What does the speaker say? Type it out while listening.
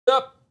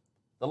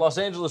The Los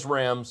Angeles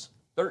Rams,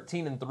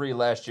 13-3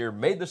 last year,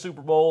 made the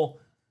Super Bowl,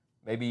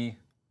 maybe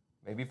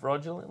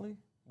fraudulently.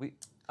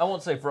 I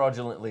won't say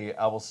fraudulently.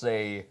 I will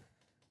say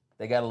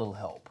they got a little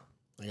help.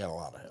 They got a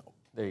lot of help.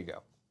 There you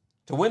go.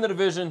 To win the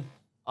division,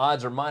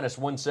 odds are minus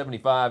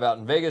 175 out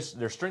in Vegas.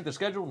 Their strength of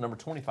schedule, number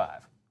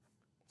 25.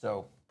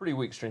 So, pretty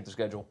weak strength of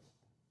schedule.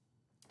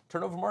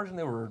 Turnover margin,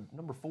 they were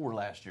number 4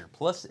 last year,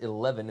 plus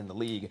 11 in the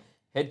league.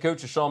 Head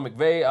coach is Sean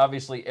McVay.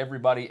 Obviously,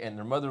 everybody and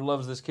their mother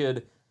loves this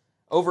kid.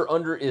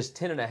 Over-under is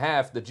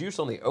 10.5. The juice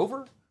on the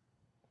over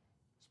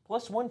is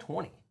plus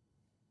 120.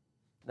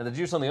 Now, the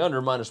juice on the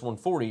under, minus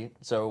 140.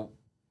 So,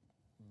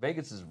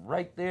 Vegas is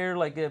right there,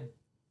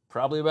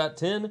 probably about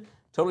 10.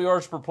 Total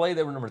yards per play,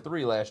 they were number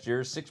 3 last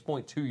year,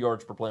 6.2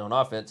 yards per play on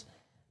offense.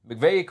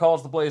 McVay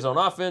calls the plays on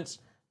offense.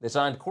 They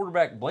signed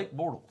quarterback Blake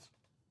Bortles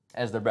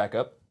as their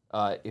backup.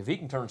 If he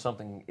can turn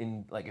something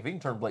in, if he can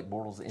turn Blake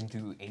Bortles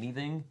into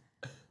anything,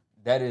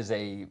 that is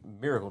a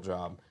miracle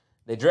job.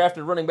 They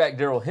drafted running back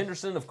Darrell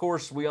Henderson. Of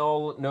course, we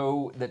all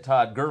know that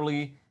Todd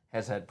Gurley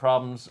has had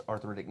problems,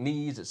 arthritic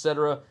knees,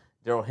 etc.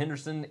 Darrell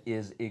Henderson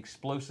is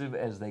explosive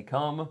as they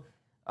come.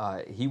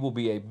 He will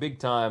be a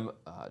big-time,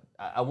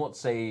 I won't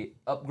say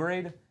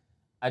upgrade.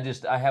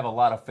 I have a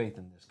lot of faith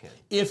in this kid.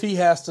 If he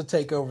has to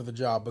take over the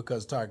job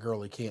because Todd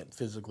Gurley can't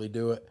physically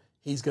do it,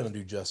 he's going to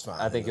do just fine.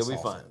 I think he'll be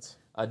fine.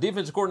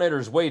 Defensive coordinator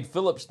is Wade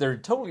Phillips. Their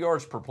total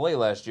yards per play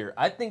last year,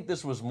 I think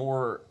this was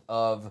more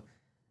of,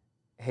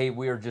 hey,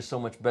 we are just so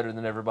much better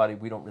than everybody,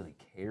 we don't really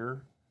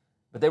care.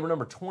 But they were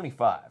number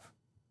 25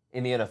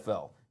 in the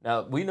NFL.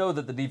 Now, we know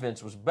that the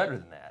defense was better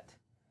than that.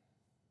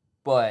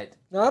 But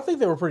no, I think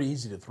they were pretty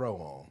easy to throw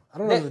on. I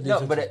don't know if the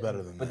defense was better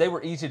than that. But they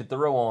were easy to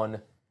throw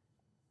on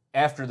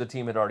after the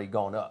team had already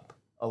gone up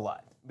a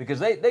lot. Because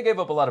they gave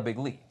up a lot of big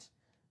leads.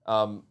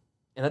 And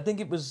I think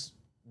it was,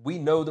 we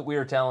know that we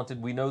are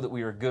talented. We know that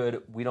we are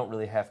good. We don't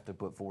really have to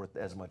put forth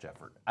as much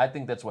effort. I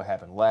think that's what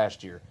happened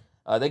last year.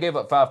 They gave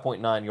up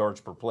 5.9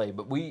 yards per play.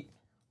 But we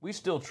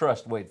still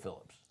trust Wade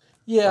Phillips.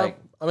 Yeah,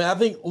 I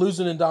think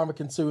losing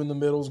Ndamukong Suh in the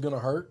middle is going to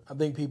hurt. I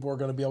think people are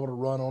going to be able to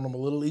run on them a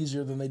little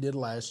easier than they did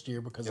last year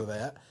because of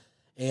that.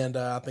 And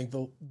I think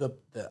the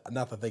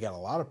not that they got a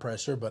lot of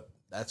pressure, but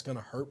that's going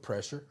to hurt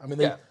pressure. I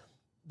mean,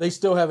 they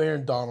still have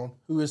Aaron Donald,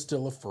 who is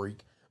still a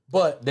freak.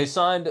 But they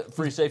signed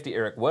free safety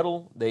Eric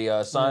Weddle. They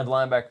signed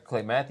linebacker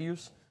Clay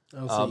Matthews. I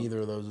don't see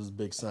either of those as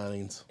big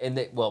signings. And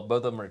both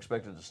of them are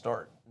expected to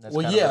start. That's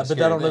but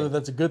I don't know that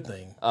that's a good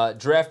thing.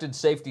 Drafted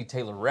safety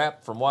Taylor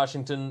Rapp from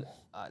Washington.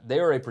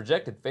 They are a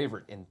projected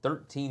favorite in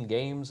 13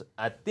 games.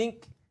 I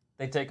think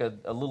they take a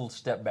little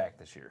step back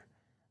this year.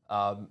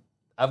 I've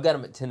got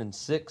them at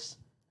 10-6.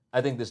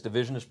 I think this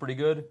division is pretty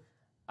good.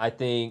 I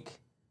think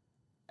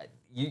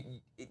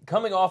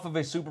coming off of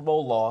a Super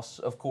Bowl loss,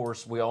 of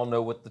course, we all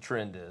know what the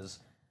trend is.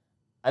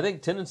 I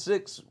think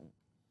 10-6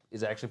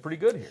 is actually pretty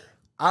good here.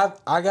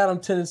 I got them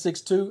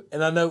 10-6 too,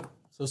 and I know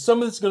so some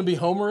of this is going to be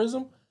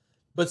homerism,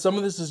 but some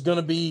of this is going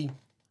to be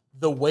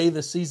the way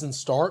the season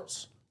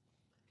starts.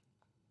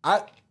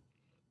 I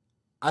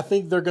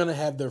think they're going to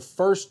have their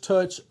first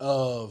touch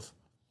of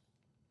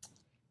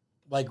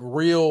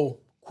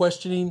real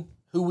questioning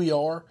who we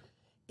are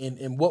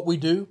and what we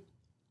do.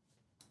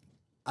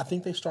 I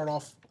think they start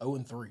off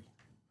 0-3.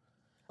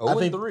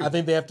 I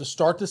think they have to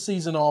start the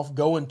season off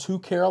going to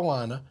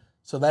Carolina.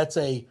 So that's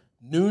a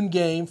noon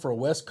game for a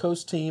West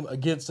Coast team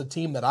against a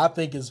team that I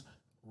think is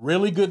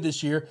really good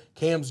this year.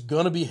 Cam's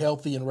going to be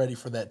healthy and ready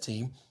for that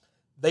team.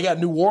 They got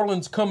New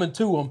Orleans coming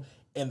to them,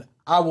 and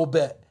I will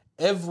bet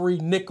every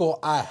nickel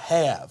I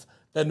have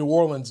that New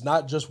Orleans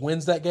not just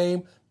wins that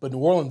game, but New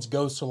Orleans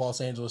goes to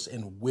Los Angeles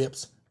and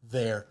whips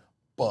their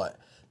butt.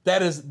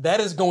 That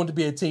is going to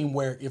be a team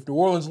where if New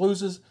Orleans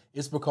loses,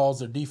 it's because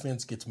their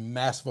defense gets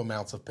massive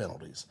amounts of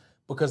penalties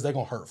because they're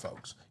going to hurt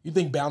folks. You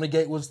think Bounty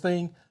Gate was a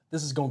thing?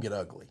 This is going to get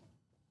ugly.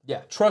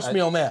 Yeah. Trust me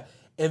on that.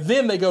 And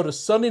then they go to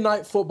Sunday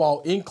Night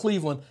Football in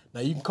Cleveland.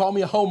 Now, you can call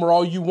me a homer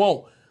all you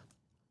want.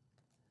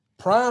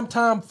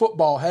 Primetime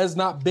football has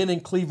not been in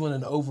Cleveland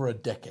in over a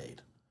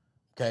decade.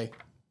 Okay?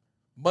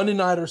 Monday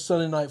night or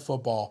Sunday Night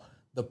Football,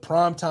 the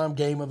primetime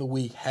game of the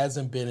week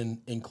hasn't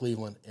been in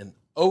Cleveland in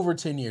over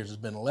 10 years. It's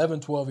been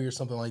 11, 12 years,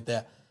 something like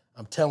that.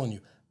 I'm telling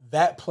you,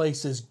 that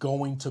place is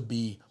going to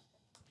be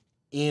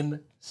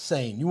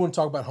insane. You want to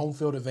talk about home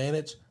field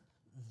advantage?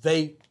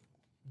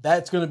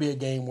 That's going to be a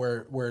game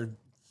where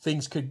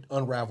things could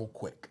unravel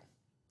quick.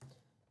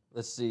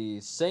 Let's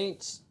see.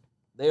 Saints,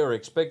 they are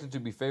expected to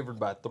be favored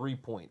by 3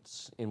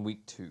 points in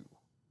week 2.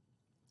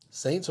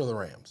 Saints or the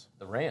Rams?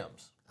 The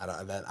Rams.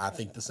 I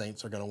think the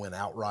Saints are going to win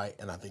outright,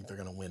 and I think they're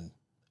going to win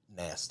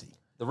nasty.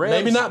 The Rams,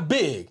 maybe not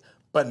big,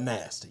 but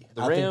nasty.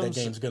 I think that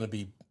game's going to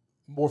be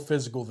more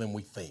physical than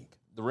we think.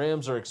 The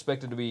Rams are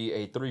expected to be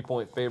a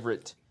 3-point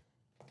favorite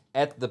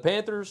at the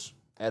Panthers,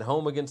 at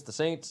home against the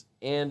Saints,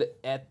 and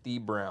at the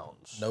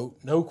Browns.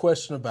 No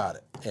question about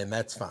it, and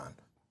that's fine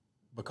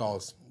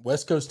because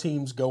West Coast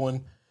teams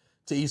going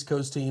to East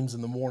Coast teams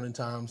in the morning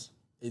times,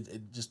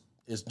 it's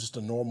just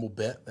a normal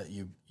bet that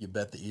you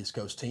bet the East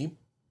Coast team.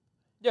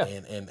 Yeah.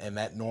 And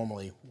that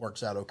normally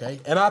works out okay.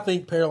 And I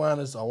think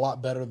Carolina's a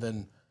lot better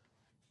than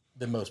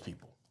most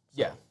people.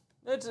 So. Yeah.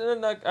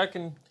 I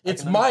can.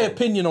 It's my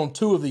opinion on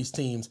two of these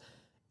teams,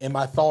 and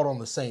my thought on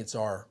the Saints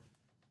are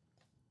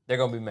they're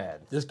gonna be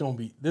mad. This gonna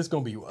be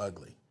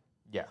ugly.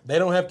 Yeah. They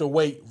don't have to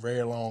wait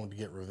very long to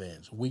get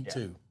revenge. Week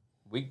 2.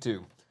 Week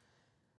 2.